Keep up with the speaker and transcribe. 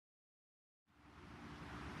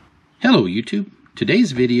Hello YouTube.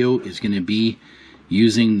 Today's video is going to be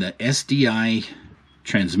using the SDI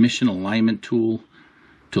transmission alignment tool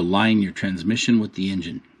to align your transmission with the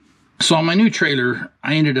engine. So on my new trailer,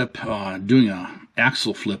 I ended up doing a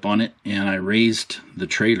axle flip on it, and I raised the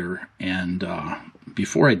trailer, and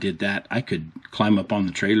before I did that I could climb up on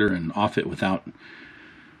the trailer and off it without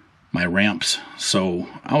my ramps. So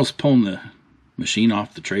I was pulling the machine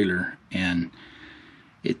off the trailer, and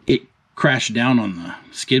it crashed down on the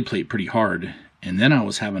skid plate pretty hard, and then I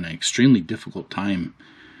was having an extremely difficult time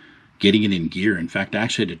getting it in gear. In fact, I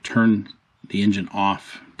actually had to turn the engine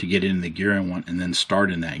off to get it in the gear I want and then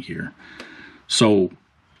start in that gear. So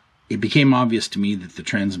it became obvious to me that the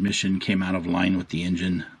transmission came out of line with the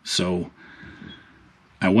engine. So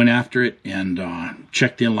I went after it and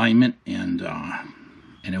checked the alignment, and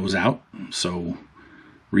it was out. So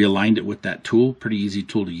realigned it with that tool. Pretty easy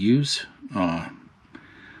tool to use.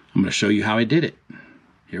 I'm going to show you how I did it.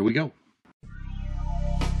 Here we go.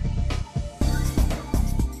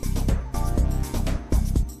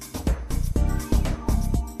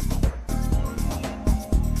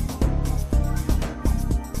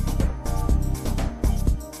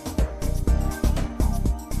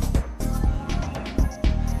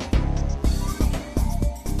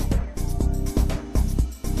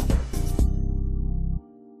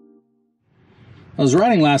 I was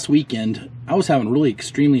riding last weekend. I was having a really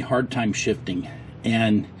extremely hard time shifting,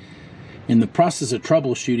 and in the process of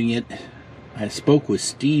troubleshooting it, I spoke with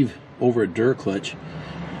Steve over at DuraClutch,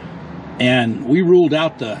 and we ruled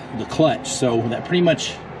out the clutch. So that pretty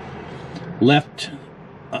much left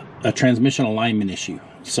a transmission alignment issue.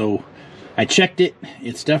 So I checked it.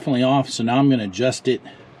 It's definitely off. So now I'm going to adjust it.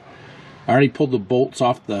 I already pulled the bolts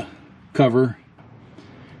off the cover.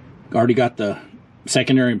 Already got the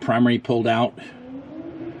secondary and primary pulled out.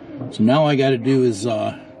 So now all I got to do is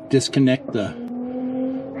disconnect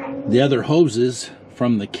the other hoses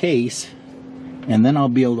from the case, and then I'll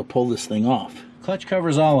be able to pull this thing off. Clutch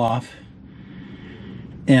cover's all off,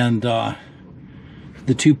 and the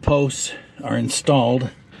two posts are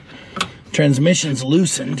installed. Transmission's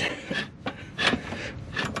loosened.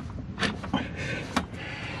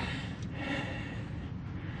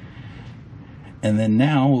 And then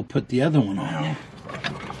now we'll put the other one on.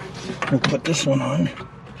 We'll put this one on.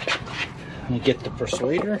 We'll get the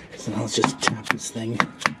persuader. So now let's just tap this thing.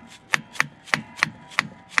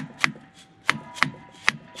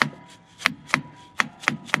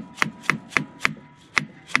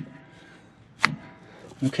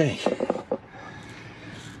 Okay.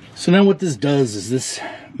 So now what this does is this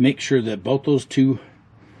makes sure that both those two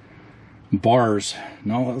bars,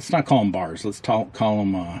 no, let's not call them bars. Let's call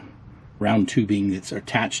them round tubing that's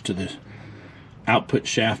attached to the output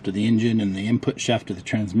shaft of the engine and the input shaft of the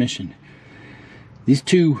transmission. These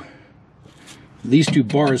two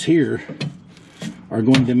bars here are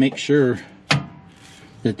going to make sure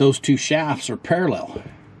that those two shafts are parallel.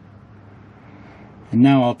 And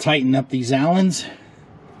now I'll tighten up these Allens,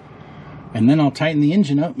 and then I'll tighten the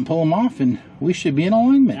engine up and pull them off, and we should be in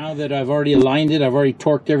alignment. Now that I've already aligned it, I've already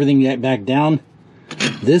torqued everything back down,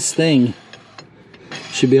 this thing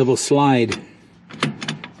should be able to slide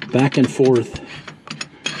back and forth,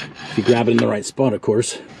 if you grab it in the right spot, of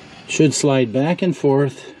course. Should slide back and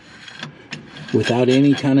forth without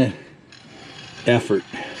any kind of effort,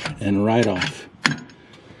 and right off.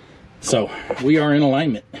 So we are in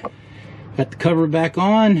alignment. Got the cover back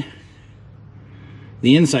on,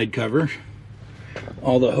 the inside cover,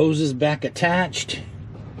 all the hoses back attached,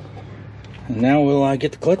 and now we'll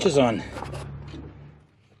get the clutches on.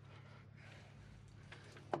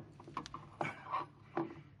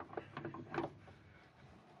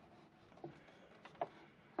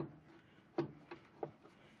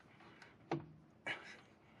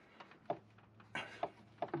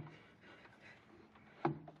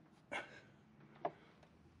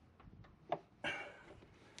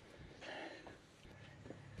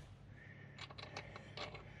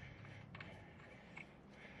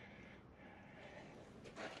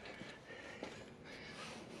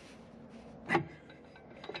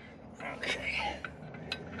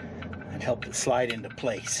 Help it slide into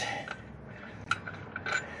place.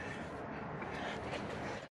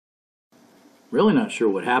 Really not sure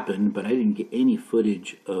what happened, but I didn't get any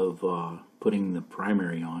footage of putting the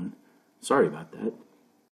primary on. Sorry about that.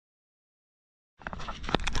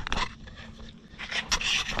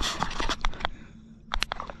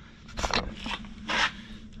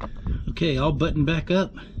 Okay, all buttoned back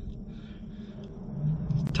up.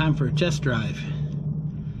 Time for a test drive.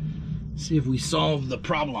 See if we solve the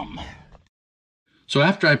problem. So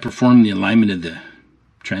after I performed the alignment of the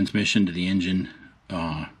transmission to the engine,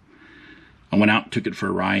 I went out and took it for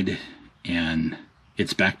a ride, and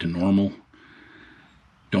it's back to normal.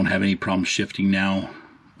 Don't have any problem shifting now.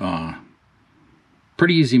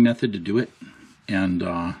 Pretty easy method to do it, and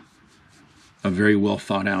a very well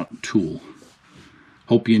thought out tool.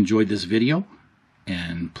 Hope you enjoyed this video,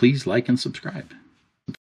 and please like and subscribe.